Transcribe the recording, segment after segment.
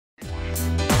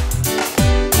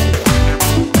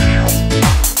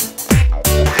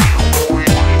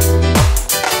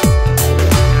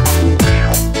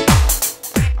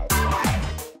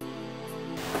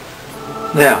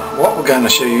Now, what we're going to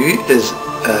show you is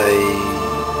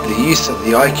the use of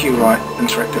the iQrite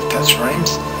interactive touch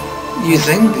frames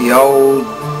using the old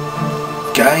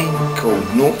game called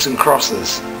Naughts and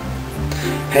Crosses.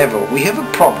 However, we have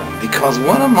a problem because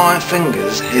one of my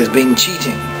fingers has been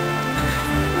cheating.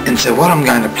 And so what I'm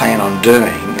going to plan on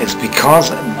doing is,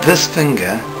 because this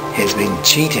finger has been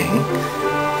cheating,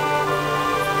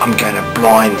 I'm going to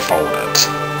blindfold it.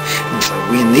 And so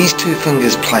when these two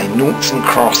fingers play Naughts and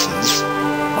Crosses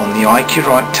on the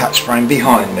iQrite touch frame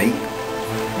behind me,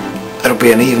 it'll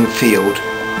be an even field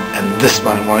and this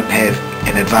one won't have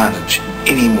an advantage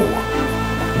anymore.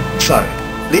 So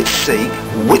let's see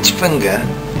which finger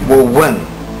will win.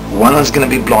 One is going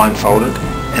to be blindfolded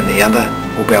and the other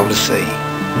will be able to see.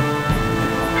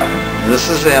 This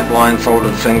is our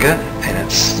blindfolded finger and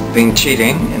it's been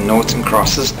cheating in Naughts and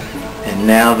Crosses, and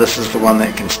now this is the one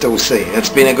that can still see. It's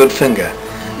been a good finger,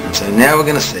 and so now we're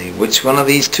going to see which one of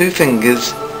these two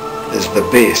fingers is the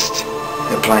best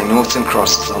at playing Naughts and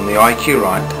Crosses on the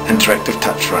iQrite interactive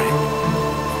touch frame.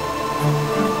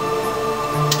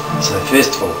 So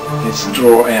first of all, let's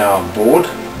draw our board.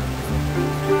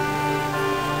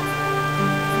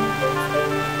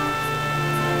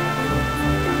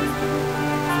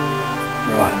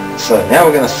 Right, so now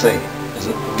we're going to see, is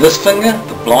it this finger,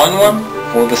 the blind one,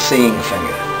 or the seeing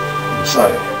finger? And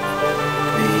so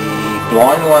the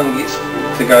blind one gets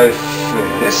to go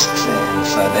first, and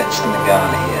so that's going to go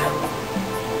in here.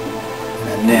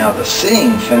 And now the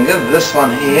seeing finger, this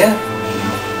one here,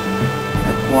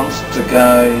 it wants to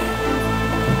go,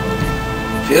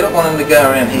 I feel it wanting to go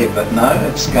around here, but no,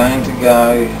 it's going to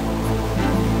go,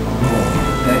 oh,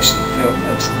 I actually feel it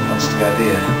wants to go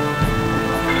there.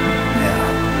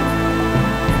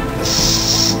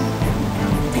 This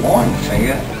blind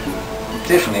finger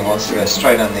definitely wants to go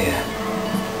straight in there.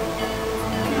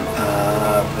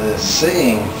 The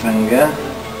seeing finger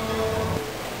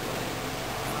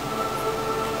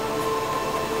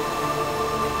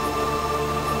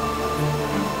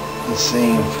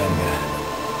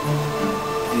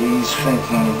he's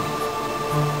thinking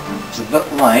it's a bit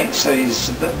late, so he's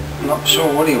a bit not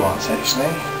sure what he wants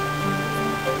actually.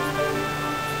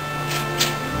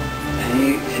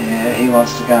 He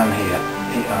wants to go in here.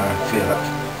 I feel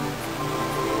it.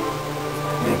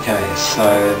 Okay, so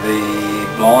the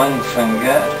blind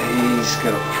finger, he's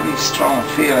got a pretty strong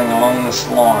feeling along this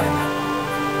line.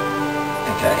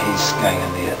 Okay, he's going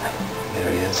in there.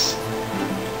 There he is.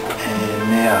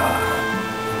 And now,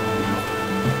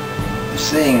 the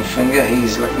seeing finger,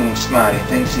 he's looking smart. He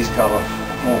thinks he's got a,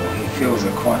 oh, he feels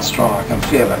it quite strong. I can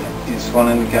feel it. He's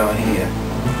wanting to go in here.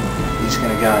 He's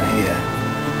going to go in here.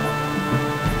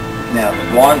 Now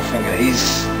the blind finger,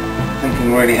 he's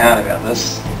thinking really hard about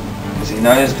this because he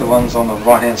knows the ones on the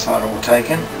right hand side are all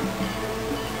taken,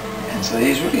 and so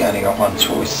he's really only got one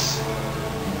choice,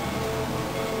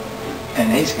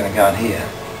 and he's going to go in here.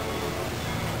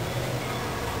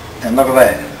 And look at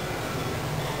that,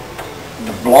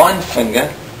 the blind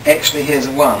finger actually has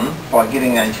won by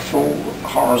getting a full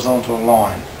horizontal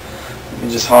line. Let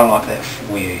me just highlight that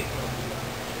for you,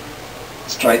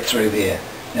 straight through there.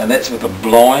 Now that's with a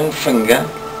blind finger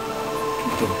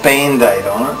with a band-aid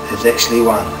on it is actually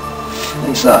one.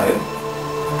 And so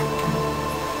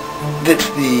that's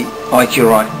the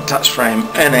iQrite touch frame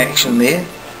in action there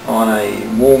on a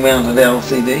wall-mounted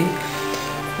LCD.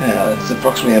 It's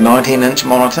approximately a 19-inch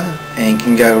monitor and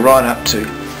can go right up to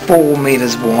 4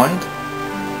 meters wide,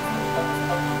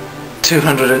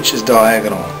 200 inches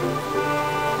diagonal.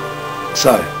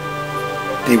 So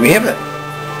there we have it.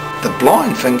 The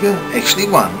blind finger actually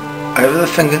won over the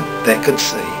finger that could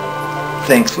see.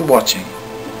 Thanks for watching.